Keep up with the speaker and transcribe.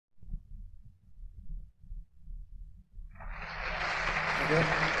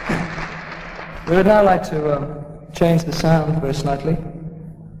We would now like to change the sound very slightly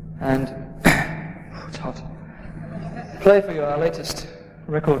and it's hot. Play for you our latest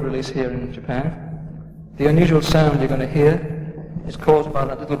record release here in Japan. The unusual sound you're going to hear is caused by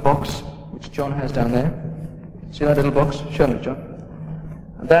that little box which John has down there. See that little box? Show me, John.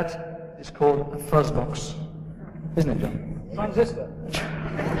 And that is called a fuzz box. Isn't it, John? Transistor.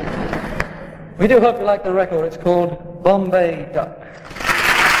 We do hope you like the record. It's called Bombay Duck.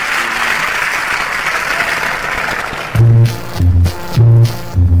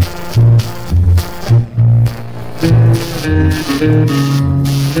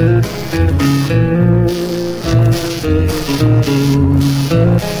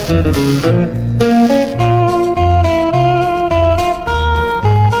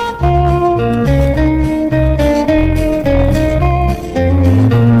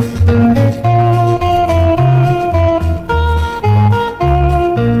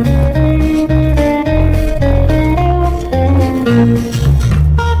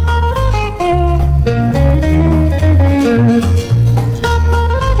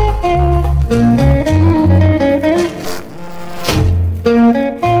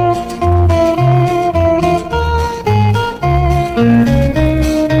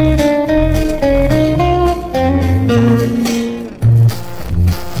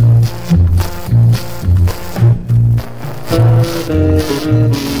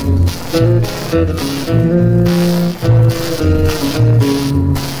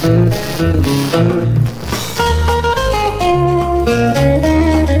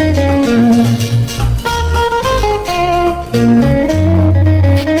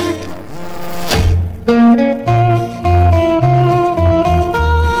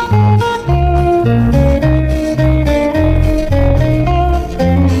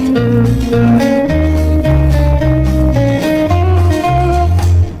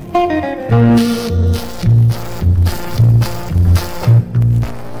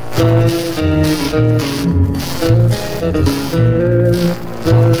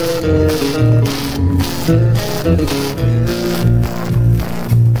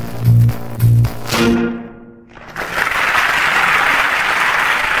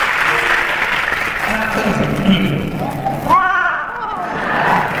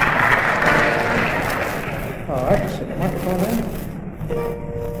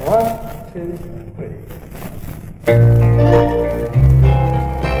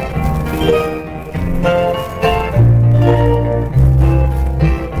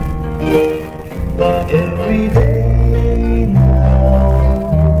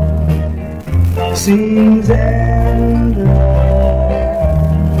 Seems endless.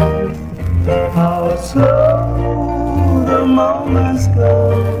 How slow the moments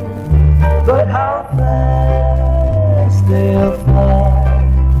go, but how fast they'll fly.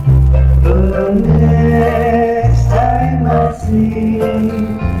 The next time I see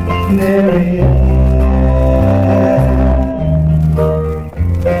Marianne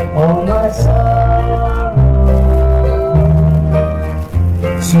on my sorrow,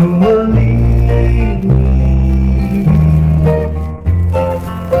 soon will leave me.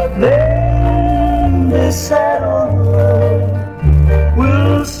 Then this sad old world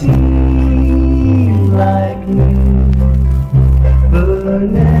will seem like new. The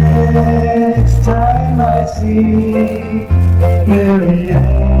next time I see Marianne,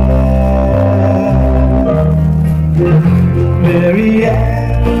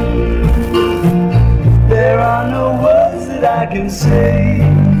 there are no words that I can say,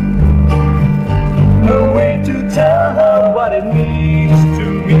 no way to tell her what it means to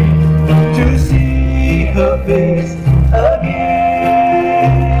me to see her face again.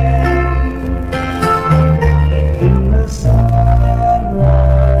 In the sunlight,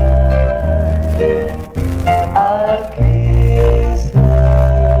 I'll kiss her.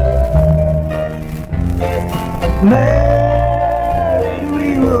 Married we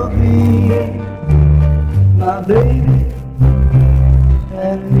will be, my baby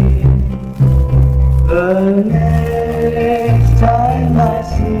and me. The next time I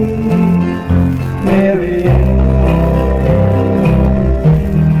see Marianne,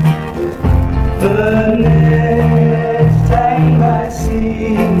 the next time I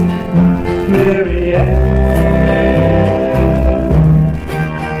see Marianne,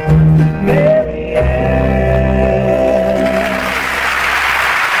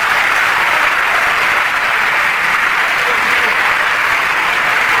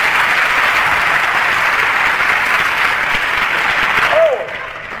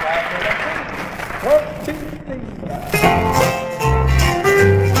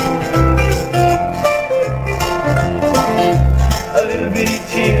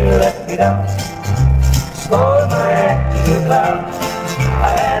 down. Spoiled my act as a clown. I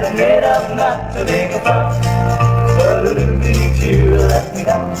had made up not to make a fuss, but a little bitty tear let me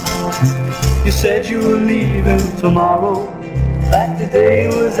down. You said you were leaving tomorrow, like today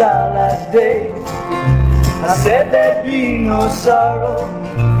was our last day. I said there'd be no sorrow,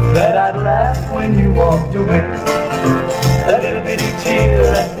 that I'd laugh when you walked away. A little bitty tear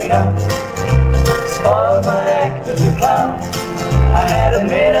let me down. Spoiled my act as a clown. I had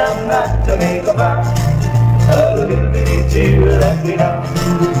made up not to make a vow. A little bitty tear let me down.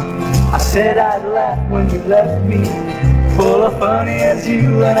 I said I'd laugh when you left me, full of funny as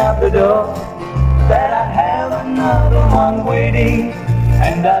you went out the door, that I'd have another one waiting,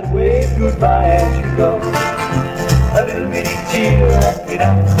 and I'd wave goodbye as you go. A little bitty tear let me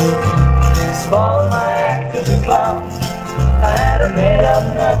down. Spoiled my act as a clown. I had made up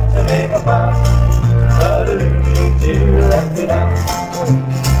not to make a vow. A little bitty tear let me down.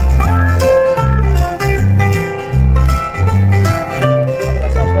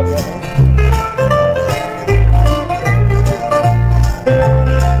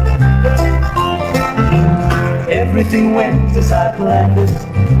 Everything went as I planned it,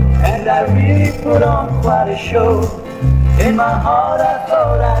 and I really put on quite a show. In my heart I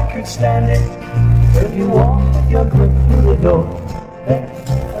thought I could stand it, if you walked with your grip through the door.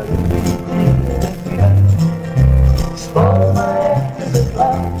 Spoiled my act as a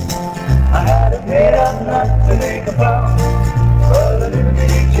clown. I had it made up not to make a vow. But a little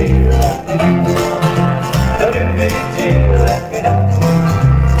bitty tear let me down. A little bitty tear let me down.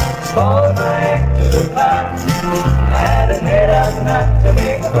 Spoiled my act as a clown. I had it made up not to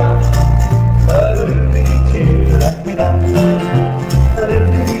make a vow. A little bitty tear let me down. A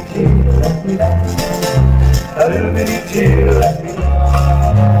little bitty tear let me down. A little bitty tear let me down.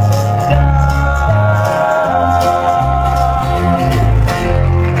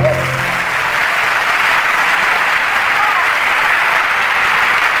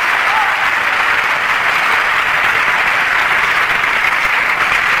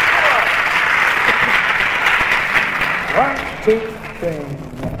 1, 2, 3.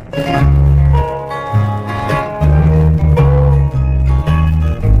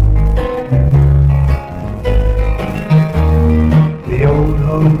 The old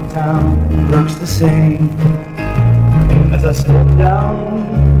hometown looks the same as I step down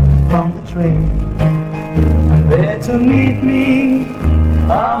from the train. And there to meet me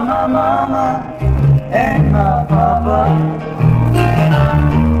are my mama and my papa.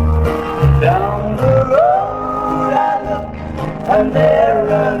 Down the road I look, and there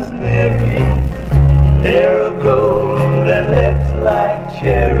runs Mary, hair of gold and lips like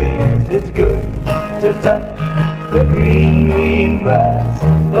cherries. It's good to touch the green, green grass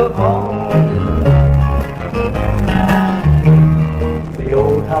of home. The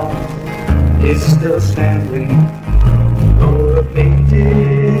old house is still standing, though the paint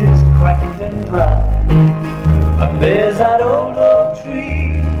is cracked and dry. But there's that old oak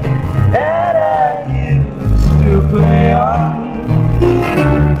tree that I used to play on.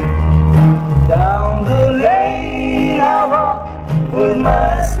 Down the lane I walk with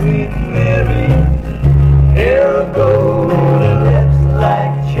my sweet Mary, hair of gold and lips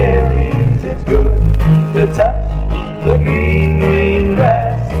like cherries. It's good to touch the green, green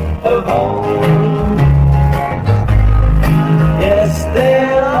grass of home. Yes,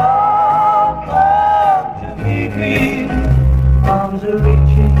 they'll all come to meet me, arms are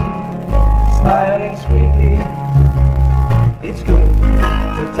reaching, smiling sweetly. It's good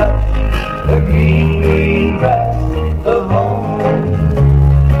to touch the green, green grass of home.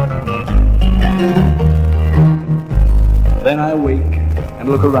 Then I wake and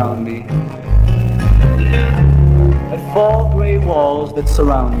look around me at 4 grey walls that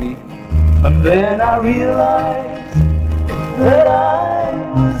surround me, and then I realize that I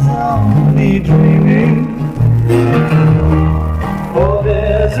was only dreaming. For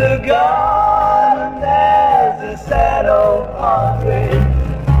there's a God and there's a sad old portrait,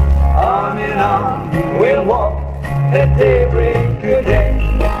 arm in arm we'll walk at daybreak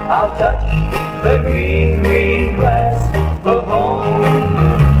again. I'll touch the green, green grass of home.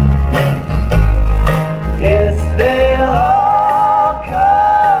 Yes, they'll all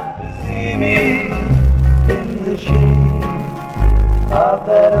come to see me in the shade of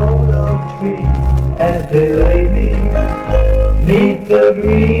that old oak tree, as they lay me neath the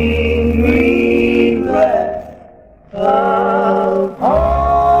green, green grass of home.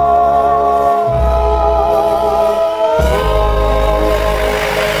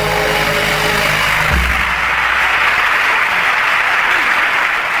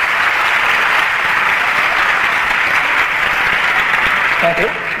 Thank you.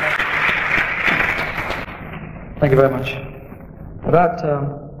 Thank you very much. About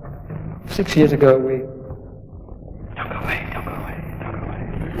 6 years ago, we... Don't go away, don't go away, don't go away.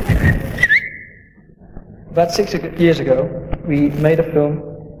 About 6 years ago, we made a film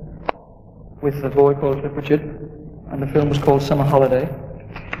with a boy called Richard, and the film was called Summer Holiday.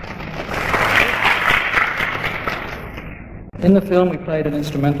 In the film, we played an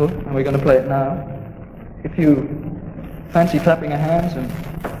instrumental, and we're going to play it now. If you fancy clapping your hands and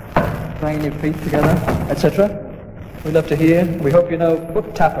banging your feet together, etc., we'd love to hear. We hope you know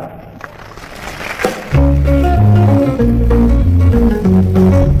Foot Tapper.